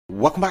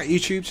Welcome back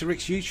YouTube to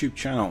Rick's YouTube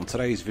channel. In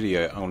today's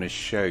video I'm going to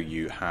show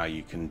you how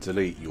you can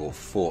delete your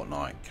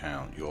Fortnite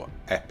account, your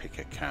Epic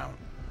account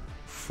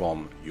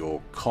from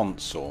your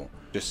console.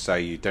 Just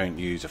say you don't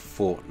use a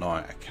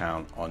Fortnite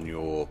account on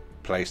your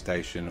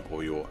PlayStation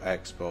or your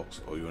Xbox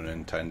or your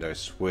Nintendo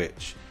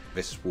Switch.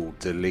 This will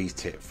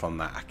delete it from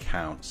that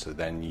account, so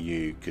then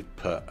you could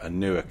put a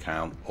new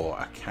account or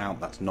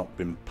account that's not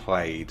been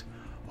played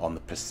on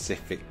the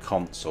specific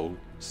console.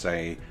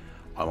 Say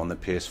I'm on the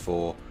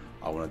PS4,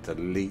 I want to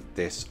delete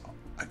this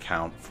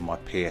account from my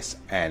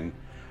PSN,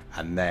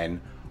 and then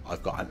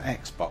I've got an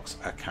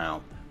Xbox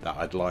account that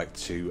I'd like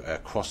to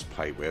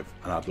cross-play with,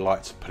 and I'd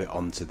like to put it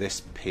onto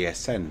this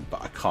PSN,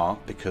 but I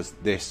can't because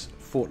this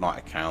Fortnite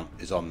account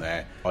is on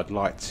there. I'd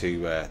like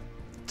to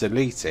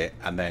delete it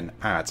and then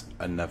add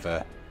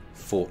another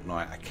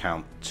Fortnite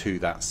account to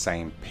that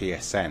same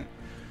PSN.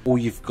 All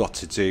you've got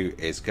to do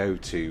is go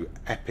to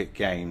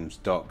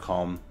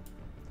epicgames.com,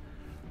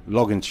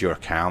 log into your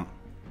account,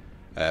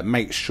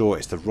 make sure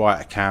it's the right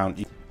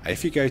account.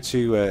 If you go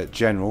to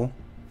general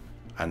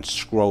and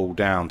scroll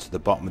down to the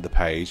bottom of the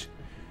page,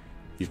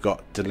 you've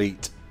got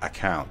delete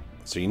account,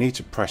 so you need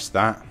to press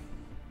that.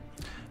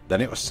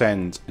 Then it will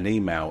send an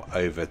email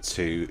over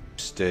to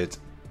registered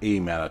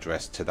email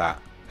address to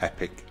that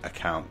Epic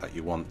account that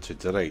you want to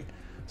delete.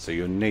 So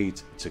you'll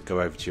need to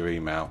go over to your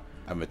email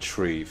and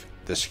retrieve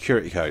the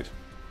security code.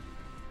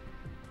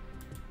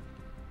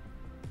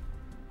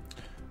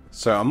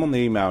 So I'm on the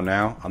email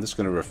now. I'm just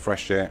going to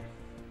refresh it.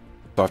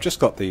 So I've just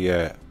got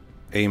the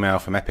email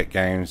from Epic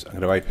Games. I'm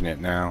going to open it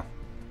now.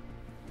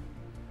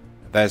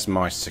 There's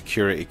my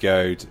security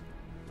code.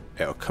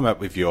 It'll come up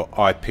with your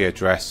IP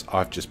address.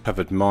 I've just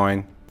covered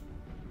mine.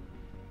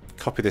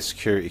 Copy the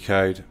security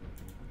code.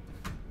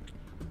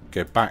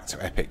 Go back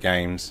to Epic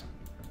Games.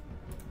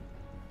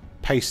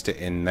 Paste it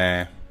in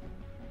there.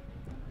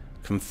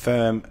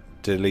 Confirm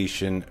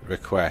deletion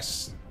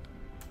request.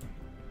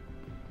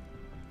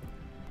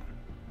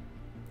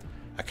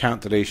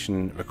 Account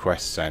deletion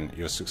request sent.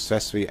 You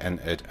successfully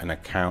entered an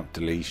account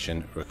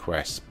deletion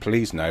request.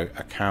 Please note,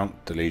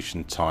 account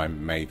deletion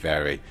time may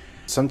vary.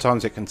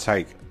 Sometimes it can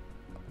take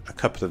a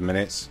couple of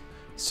minutes,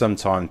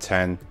 sometimes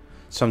 10,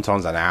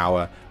 sometimes an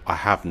hour. I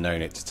have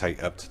known it to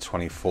take up to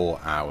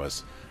 24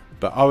 hours.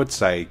 But I would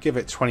say give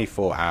it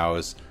 24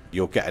 hours.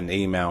 You'll get an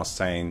email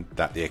saying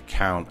that the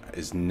account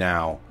is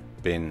now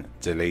been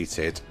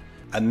deleted,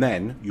 and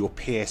then your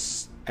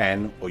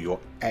PSN or your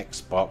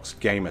Xbox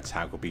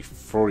Gamertag will be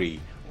free,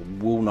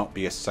 will not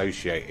be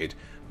associated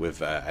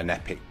with an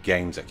Epic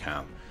Games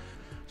account.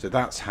 So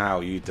that's how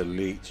you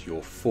delete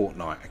your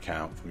Fortnite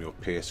account from your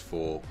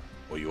PS4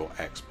 or your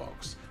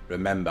Xbox.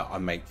 Remember, I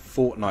make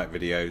Fortnite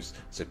videos,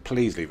 so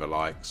please leave a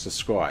like,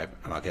 subscribe,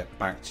 and I'll get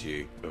back to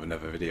you with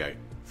another video.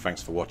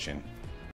 Thanks for watching.